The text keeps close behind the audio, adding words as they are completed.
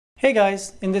Hey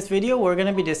guys, in this video we're going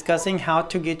to be discussing how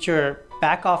to get your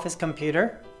back office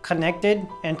computer connected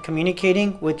and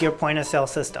communicating with your point of sale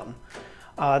system.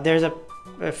 There's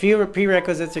a few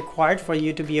prerequisites required for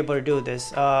you to be able to do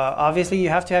this. Obviously you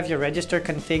have to have your register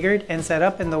configured and set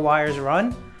up and the wires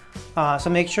run.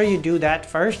 So make sure you do that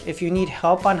first. If you need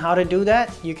help on how to do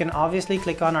that, you can obviously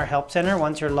click on our help center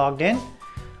once you're logged in.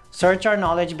 Search our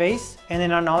knowledge base, and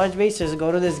in our knowledge base just go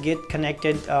to this get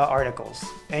connected articles,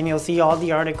 and you'll see all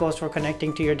the articles for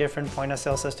connecting to your different point of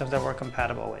sale systems that we're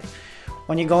compatible with.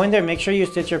 When you go in there, make sure you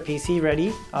set your PC ready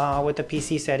with the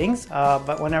PC settings,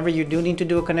 but whenever you do need to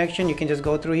do a connection, you can just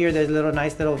go through here. There's a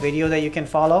nice little video that you can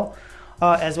follow,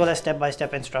 as well as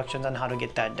step-by-step instructions on how to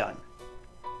get that done.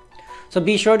 So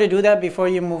be sure to do that before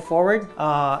you move forward,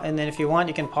 and then if you want,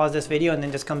 you can pause this video and then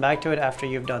just come back to it after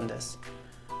you've done this.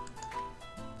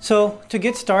 So to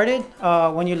get started,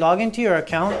 when you log into your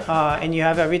account and you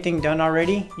have everything done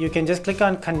already, you can just click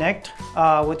on connect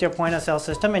with your point of sale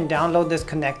system and download this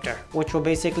connector, which will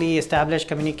basically establish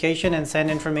communication and send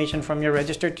information from your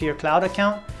register to your cloud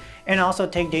account, and also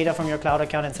take data from your cloud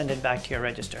account and send it back to your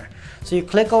register. So you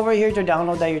click over here to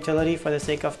download that utility. For the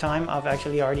sake of time, I've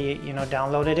actually already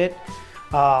downloaded it,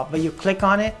 but you click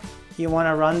on it. You want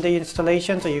to run the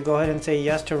installation, so you go ahead and say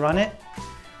yes to run it.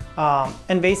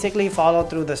 And basically follow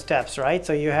through the steps, right?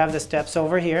 So you have the steps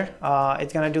over here.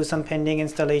 It's going to do some pending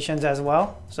installations as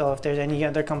well. So if there's any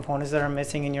other components that are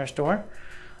missing in your store,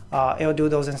 it'll do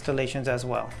those installations as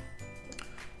well.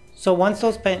 So once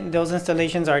those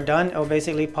installations are done, it'll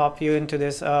basically pop you into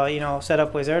this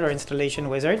setup wizard or installation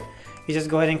wizard. You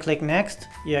just go ahead and click next.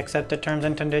 You accept the terms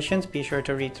and conditions. Be sure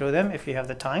to read through them if you have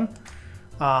the time.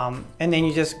 And then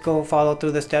you just go follow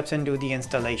through the steps and do the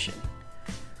installation.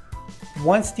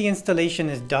 Once the installation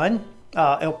is done,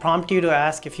 it'll prompt you to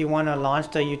ask if you want to launch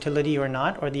the utility or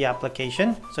not, or the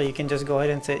application. So you can just go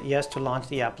ahead and say yes to launch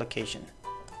the application.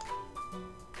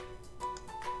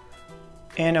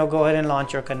 And it'll go ahead and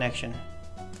launch your connection.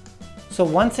 So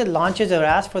once it launches, it'll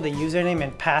ask for the username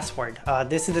and password.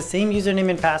 This is the same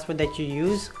username and password that you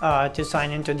use to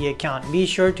sign into the account. Be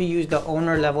sure to use the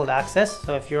owner level access.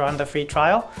 So if you're on the free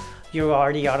trial, you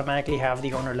already automatically have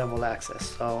the owner level access.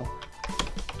 So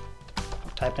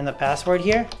type in the password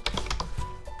here,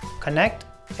 connect,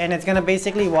 and it's going to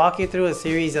basically walk you through a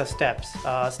series of steps.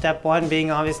 Step one being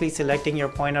obviously selecting your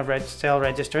point of sale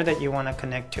register that you want to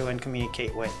connect to and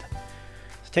communicate with.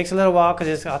 It takes a little while because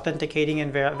it's authenticating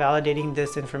and validating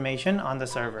this information on the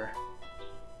server.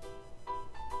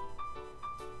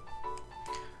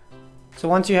 So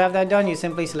once you have that done, you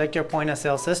simply select your point of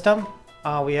sale system.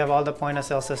 We have all the point of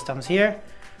sale systems here.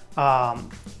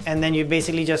 And then you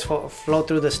basically just flow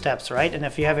through the steps, right? And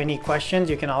if you have any questions,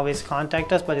 you can always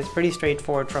contact us, but it's pretty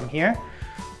straightforward from here.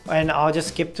 And I'll just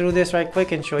skip through this right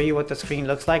quick and show you what the screen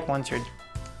looks like once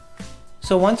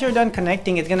you're done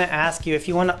connecting. It's going to ask you if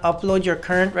you want to upload your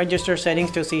current register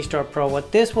settings to CStorePro.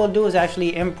 What this will do is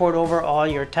actually import over all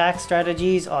your tax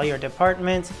strategies, all your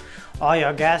departments, all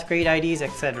your gas grade IDs,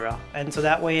 etc. And so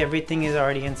that way everything is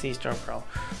already in CStorePro.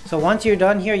 So once you're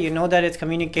done here, you know that it's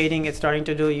communicating, it's starting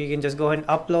to do, you can just go ahead and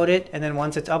upload it, and then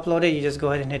once it's uploaded, you just go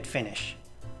ahead and hit finish.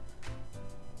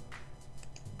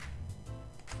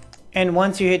 And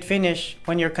once you hit finish,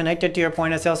 when you're connected to your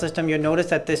point of sale system, you'll notice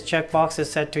that this checkbox is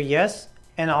set to yes,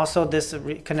 and also this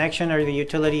connection or the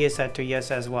utility is set to yes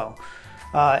as well.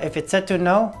 If it's set to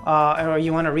no, or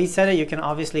you want to reset it, you can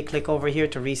obviously click over here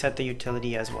to reset the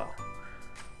utility as well.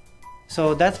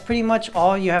 So that's pretty much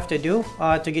all you have to do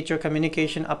to get your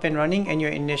communication up and running and your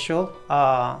initial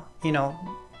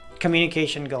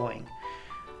communication going.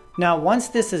 Now once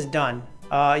this is done,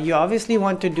 you obviously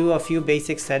want to do a few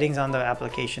basic settings on the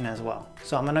application as well.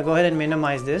 So I'm going to go ahead and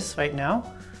minimize this right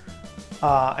now.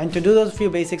 And to do those few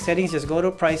basic settings, just go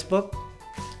to Pricebook,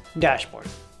 Dashboard.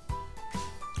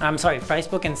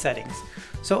 Pricebook and Settings.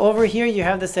 So over here you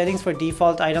have the settings for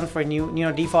default items for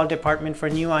new, default department for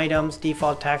new items,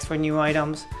 default tax for new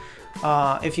items.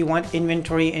 If you want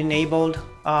inventory enabled,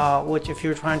 which if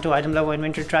you're trying to item level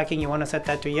inventory tracking, you want to set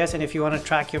that to yes. And if you want to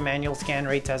track your manual scan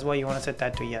rates as well, you want to set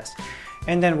that to yes.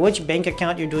 And then which bank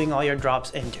account you're doing all your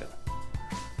drops into.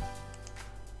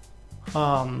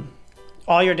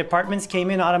 All your departments came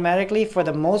in automatically. For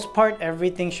the most part,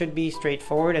 everything should be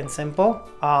straightforward and simple.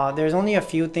 There's only a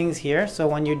few things here. So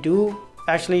when you do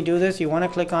actually do this, you want to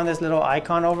click on this little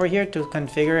icon over here to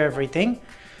configure everything.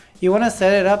 You want to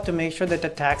set it up to make sure that the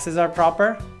taxes are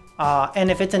proper. And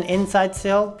if it's an inside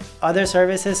sale, other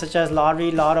services such as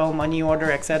lottery, lotto, money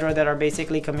order, etc. that are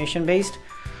basically commission based,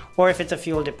 or if it's a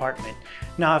fuel department.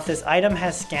 Now, if this item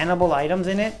has scannable items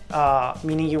in it,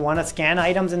 meaning you want to scan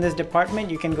items in this department,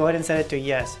 you can go ahead and set it to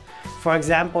yes. For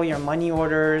example, your money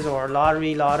orders or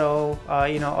lottery, lotto,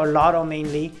 or lotto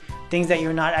mainly, things that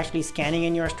you're not actually scanning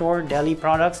in your store, deli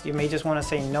products, you may just want to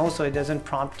say no so it doesn't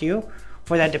prompt you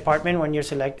for that department when you're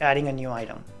adding a new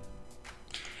item.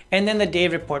 And then the day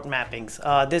report mappings.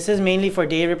 This is mainly for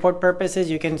day report purposes.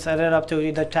 You can set it up to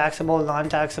either taxable,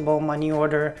 non-taxable, money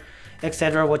order,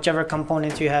 etc., whichever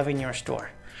components you have in your store.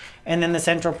 And then the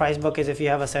central price book is if you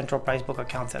have a central price book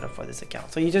account set up for this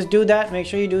account. So you just do that, make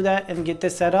sure you do that and get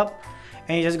this set up,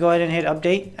 and you just go ahead and hit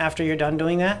update after you're done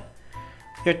doing that.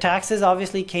 Your taxes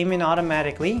obviously came in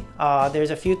automatically. There's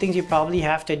a few things you probably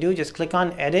have to do. Just click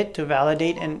on edit to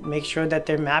validate and make sure that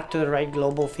they're mapped to the right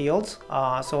global fields.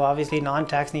 So obviously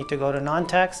non-tax needs to go to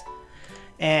non-tax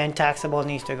and taxable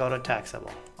needs to go to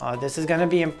taxable. This is going to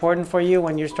be important for you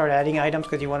when you start adding items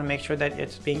because you want to make sure that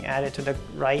it's being added to the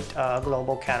right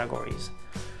global categories.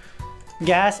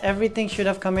 Gas, everything should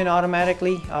have come in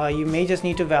automatically. You may just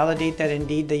need to validate that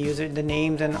indeed the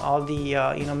names and all the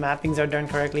mappings are done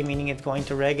correctly, meaning it's going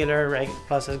to regular,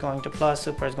 plus is going to plus,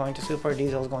 super is going to super,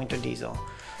 diesel is going to diesel.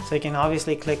 So you can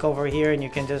obviously click over here and you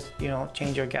can just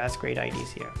change your gas grade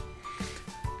IDs here.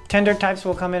 Tender types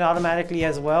will come in automatically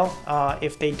as well.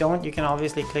 If they don't, you can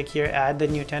obviously click here, add the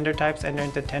new tender types, enter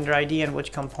the tender ID and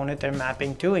which component they're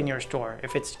mapping to in your store.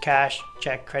 If it's cash,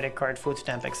 check, credit card, food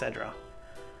stamp, etc.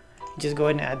 Just go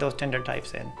ahead and add those tender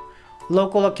types in.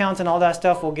 Local accounts and all that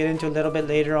stuff we'll get into a little bit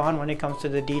later on when it comes to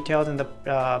the details and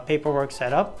the paperwork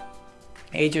setup.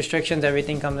 Age restrictions,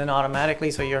 everything comes in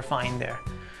automatically, so you're fine there.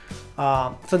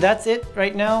 So that's it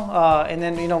right now. And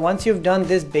then once you've done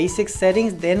this basic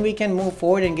settings, then we can move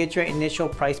forward and get your initial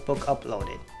price book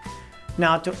uploaded.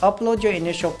 Now to upload your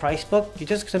initial price book, you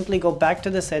just simply go back to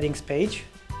the settings page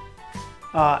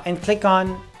and click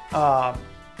on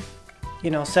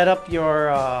set up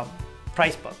your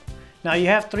price book. Now you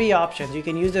have three options. You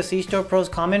can use the CStorePro's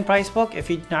common price book if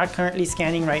you're not currently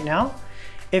scanning right now.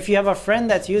 If you have a friend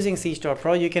that's using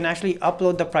CStorePro, you can actually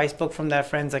upload the price book from that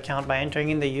friend's account by entering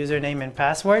in the username and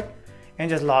password and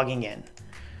just logging in.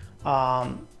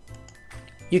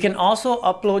 You can also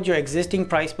upload your existing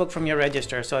price book from your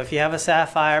register. So if you have a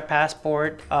Sapphire,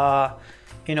 Passport,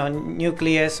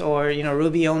 Nucleus, or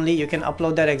Ruby only, you can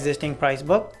upload that existing price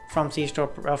book from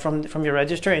CStore from your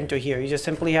register into here. You just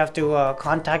simply have to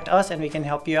contact us and we can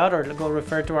help you out, or go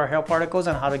refer to our help articles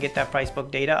on how to get that price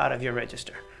book data out of your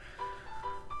register.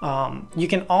 You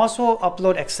can also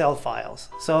upload Excel files.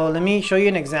 So let me show you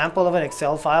an example of an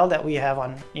Excel file that we have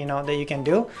on, that you can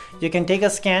do. You can take a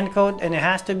scan code, and it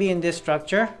has to be in this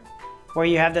structure where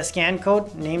you have the scan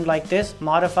code named like this: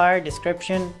 modifier,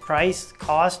 description, price,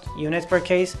 cost, units per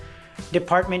case,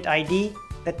 department ID,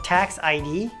 the tax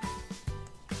ID.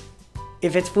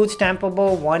 If it's food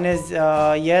stampable, 1 is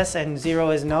yes and 0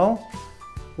 is no.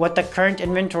 What the current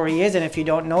inventory is, and if you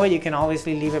don't know it, you can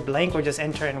obviously leave it blank or just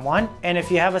enter in 1. And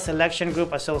if you have a selection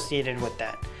group associated with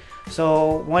that.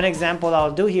 So one example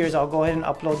I'll do here is I'll go ahead and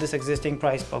upload this existing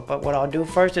price book. But what I'll do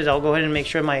first is I'll go ahead and make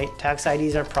sure my tax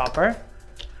IDs are proper.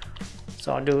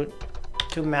 So I'll do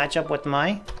to match up with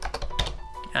my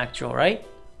actual, right?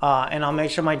 And I'll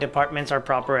make sure my departments are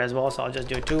proper as well. So I'll just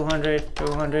do 200,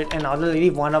 200, and I'll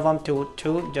leave one of them to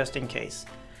 2 just in case.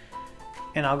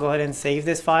 And I'll go ahead and save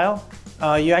this file.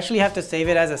 You actually have to save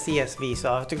it as a CSV.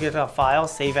 So I have to get a file,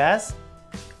 save as,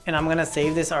 and I'm gonna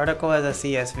save this article as a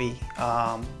CSV.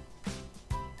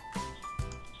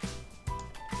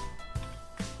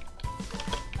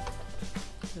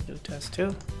 Let's do test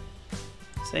 2,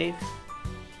 save,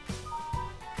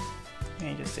 and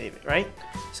you just save it, right?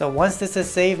 So once this is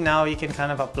saved, now you can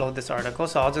kind of upload this article.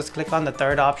 So I'll just click on the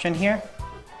third option here,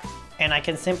 and I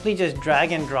can simply just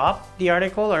drag and drop the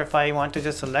article, or if I want to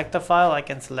just select the file, I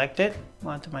can select it, go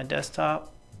onto my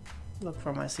desktop, look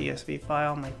for my CSV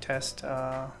file, my test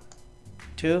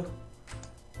 2,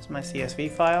 it's my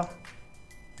CSV file.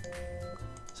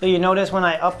 So you notice when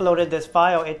I uploaded this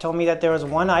file, it told me that there was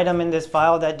one item in this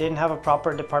file that didn't have a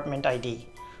proper department ID.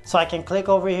 So I can click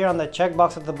over here on the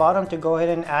checkbox at the bottom to go ahead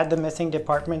and add the missing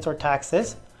departments or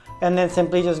taxes, and then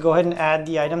simply just go ahead and add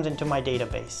the items into my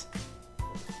database.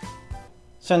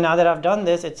 So now that I've done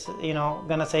this, it's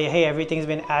gonna say, hey, everything's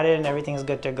been added and everything's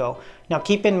good to go. Now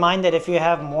keep in mind that if you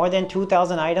have more than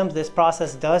 2,000 items, this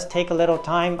process does take a little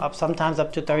time, sometimes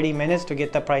up to 30 minutes to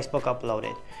get the price book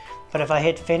uploaded. But if I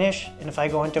hit finish and if I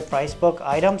go into price book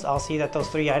items, I'll see that those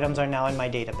 3 items are now in my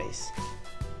database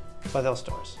for those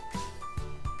stores.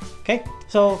 Okay,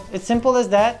 so it's simple as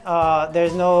that.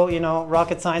 There's no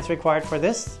rocket science required for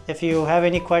this. If you have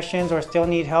any questions or still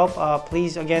need help,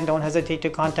 please again don't hesitate to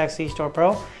contact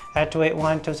CStorePro at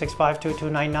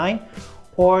 281-265-2299,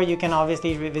 or you can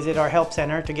obviously visit our help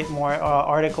center to get more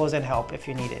articles and help if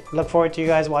you need it. Look forward to you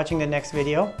guys watching the next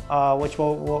video,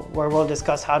 where we'll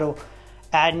discuss how to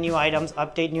add new items,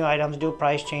 update new items, do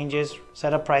price changes,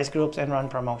 set up price groups, and run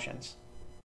promotions.